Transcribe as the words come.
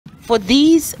For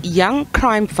these young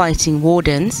crime-fighting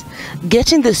wardens,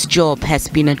 getting this job has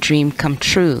been a dream come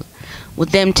true,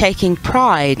 with them taking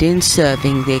pride in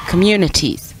serving their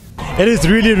communities. It is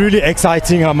really, really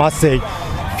exciting, I must say.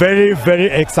 Very, very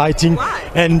exciting.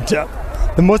 And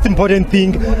the most important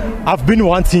thing, I've been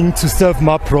wanting to serve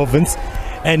my province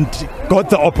and got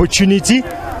the opportunity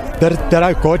that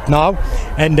I got now,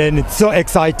 and then it's so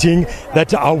exciting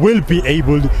that I will be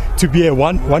able to be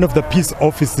one of the peace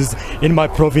officers in my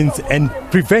province and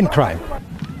prevent crime.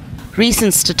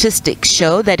 Recent statistics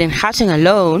show that in Gauteng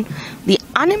alone, the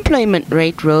unemployment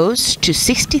rate rose to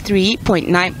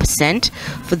 63.9%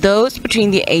 for those between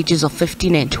the ages of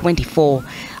 15 and 24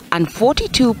 and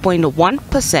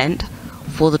 42.1%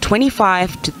 for the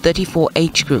 25 to 34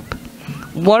 age group.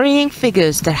 Worrying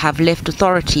figures that have left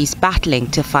authorities battling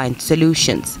to find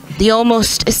solutions. The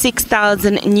almost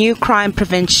 6,000 new crime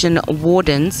prevention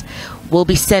wardens will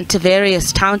be sent to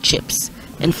various townships,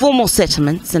 informal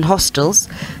settlements and hostels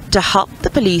to help the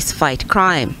police fight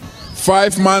crime.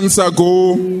 5 months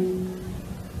ago,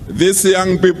 these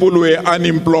young people were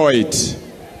unemployed.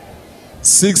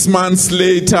 6 months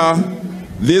later,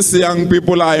 these young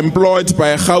people are employed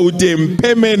by Gauteng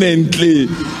permanently.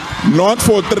 Not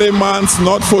for 3 months,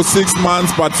 not for 6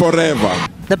 months, but forever.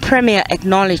 The Premier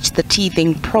acknowledged the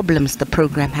teething problems the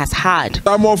program has had.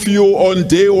 Some of you on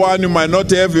day one, you might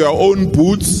not have your own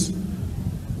boots.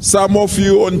 Some of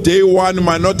you on day one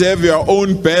might not have your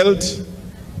own belt.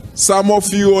 Some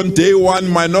of you on day one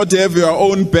might not have your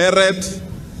own beret.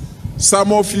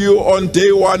 Some of you on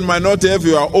day one might not have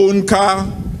your own car.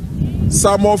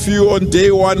 Some of you on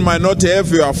day one might not have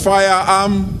your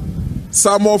firearm.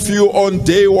 Some of you on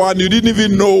day one, you didn't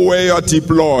even know where you're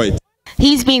deployed.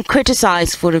 He's been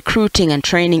criticized for recruiting and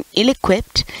training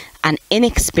ill-equipped and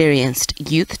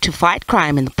inexperienced youth to fight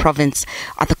crime in the province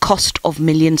at the cost of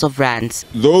millions of rands.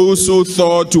 Those who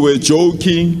thought we were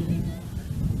joking,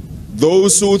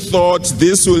 those who thought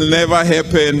this will never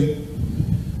happen,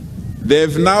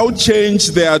 they've now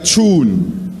changed their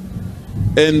tune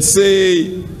and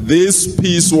say these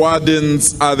peace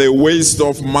wardens are the waste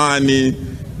of money.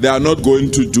 They are not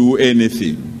going to do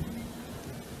anything.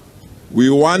 We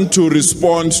want to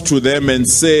respond to them and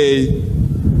say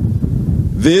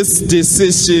this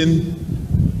decision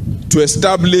to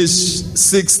establish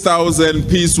 6,000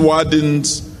 peace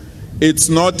wardens, it's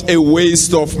not a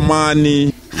waste of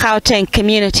money. Gauteng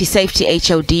Community Safety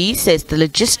HOD says the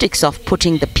logistics of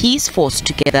putting the peace force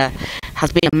together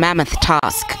has been a mammoth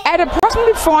task. At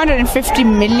approximately 450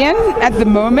 million at the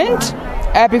moment,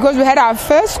 because we had our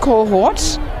first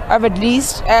cohort of at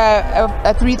least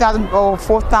 3,000 or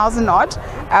 4,000 odd.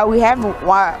 We have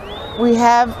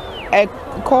a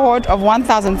cohort of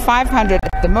 1,500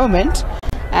 at the moment,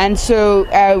 and so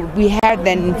we had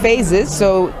then in phases.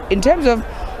 So in terms of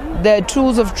the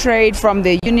tools of trade, from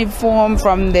the uniform,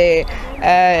 from the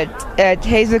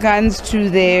taser guns to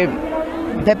the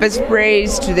pepper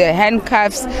sprays, to the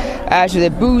handcuffs, to the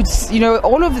boots,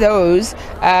 all of those,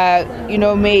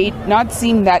 may not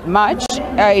seem that much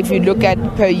if you look at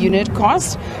per unit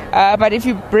cost, but if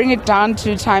you bring it down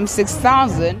to times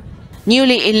 6,000.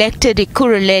 Newly elected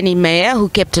Ekurhuleni mayor, who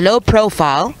kept a low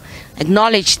profile,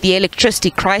 acknowledged the electricity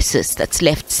crisis that's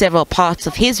left several parts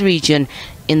of his region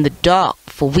in the dark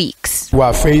for weeks. We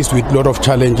are faced with a lot of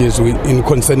challenges in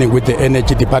concerning with the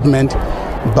energy department,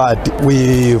 but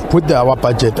we put our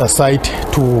budget aside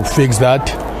to fix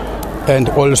that and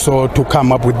also to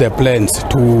come up with the plans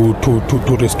to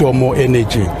restore more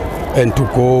energy and to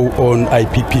go on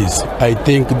IPPs. I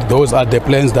think those are the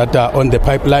plans that are on the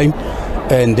pipeline,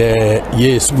 and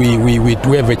yes, we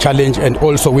do have a challenge, and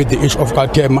also with the issue of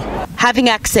Gauteng. Having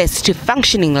access to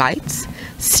functioning lights,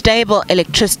 stable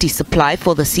electricity supply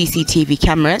for the CCTV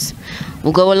cameras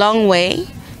will go a long way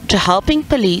to helping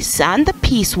police and the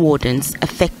peace wardens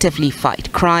effectively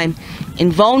fight crime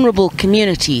in vulnerable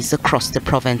communities across the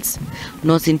province.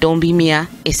 Gauteng Premier,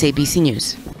 SABC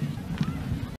News.